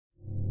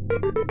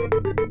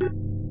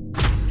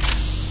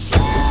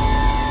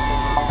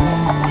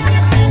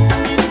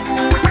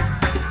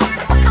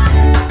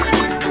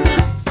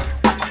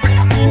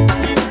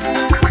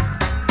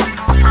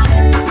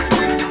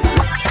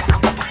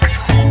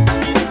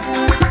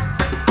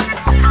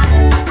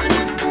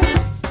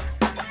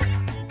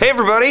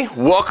everybody,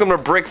 welcome to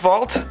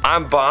BrickVault.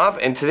 I'm Bob,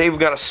 and today we've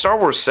got a Star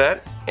Wars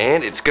set,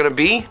 and it's gonna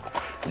be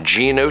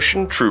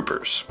Geonosis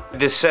Troopers.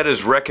 This set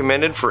is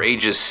recommended for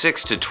ages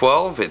 6 to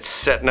 12. It's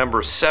set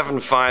number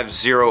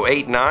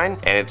 75089,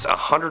 and it's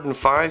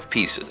 105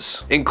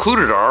 pieces.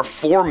 Included are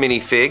 4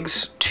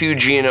 minifigs, 2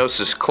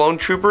 Geonosis clone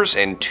troopers,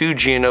 and 2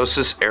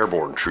 Geonosis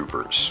airborne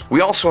troopers.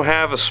 We also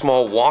have a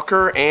small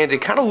walker, and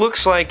it kind of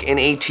looks like an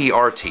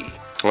AT-RT.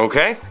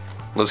 Okay,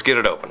 let's get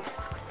it open.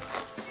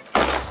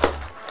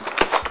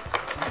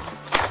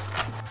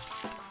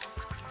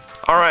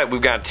 Alright,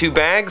 we've got 2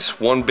 bags,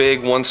 one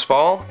big, one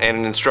small, and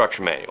an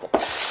instruction manual.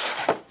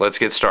 Let's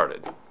get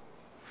started.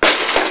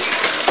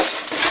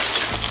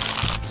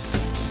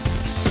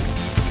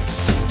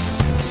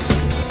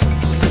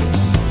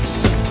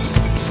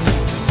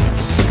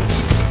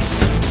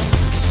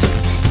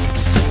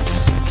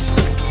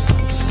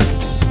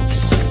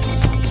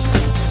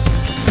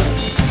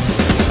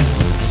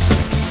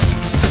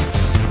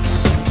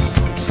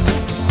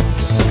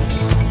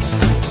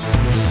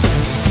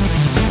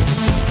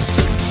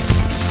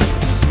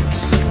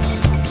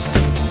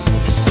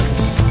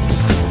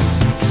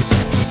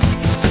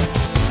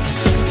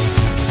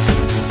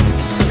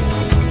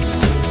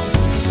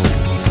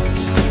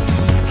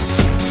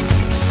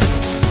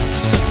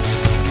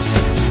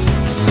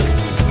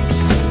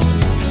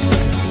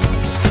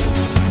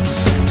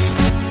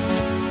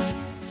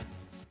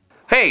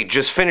 Hey,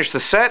 just finished the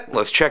set,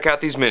 let's check out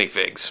these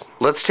minifigs.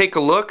 Let's take a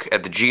look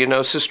at the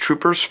Geonosis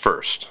troopers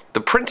first. The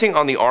printing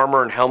on the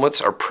armor and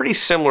helmets are pretty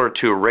similar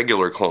to a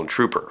regular clone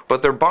trooper,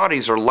 but their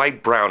bodies are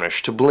light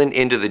brownish to blend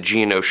into the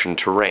Geonosian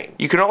terrain.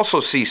 You can also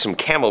see some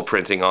camo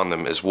printing on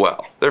them as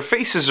well. Their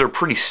faces are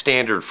pretty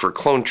standard for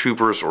clone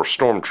troopers or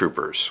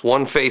stormtroopers.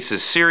 One face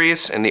is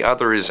serious and the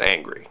other is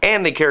angry.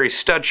 And they carry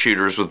stud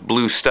shooters with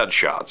blue stud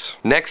shots.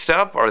 Next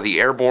up are the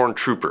airborne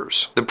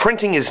troopers. The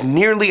printing is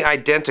nearly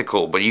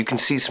identical, but you can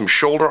see some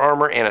shoulder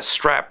armor and a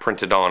strap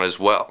printed on as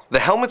well. The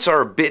helmets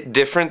are a bit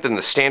different than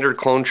the standard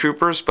clone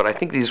troopers, but I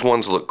think these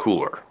ones look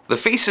cooler. The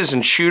faces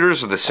and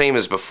shooters are the same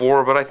as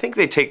before, but I think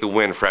they take the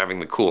win for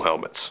having the cool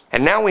helmets.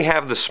 And now we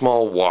have the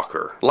small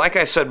walker. Like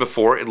I said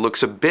before, it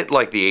looks a bit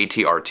like the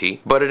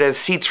AT-RT, but it has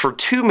seats for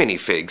 2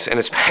 minifigs and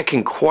is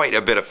packing quite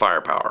a bit of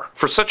firepower.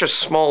 For such a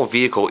small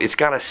vehicle, it's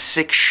got a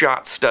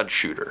 6-shot stud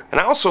shooter. And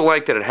I also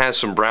like that it has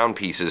some brown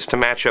pieces to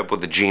match up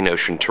with the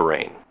Geonosian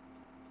terrain.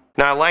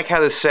 Now I like how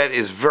this set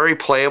is very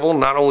playable.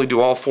 Not only do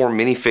all 4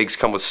 minifigs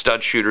come with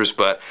stud shooters,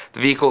 but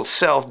the vehicle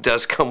itself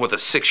does come with a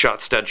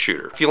 6-shot stud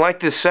shooter. If you like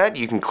this set,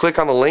 you can click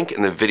on the link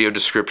in the video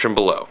description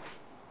below.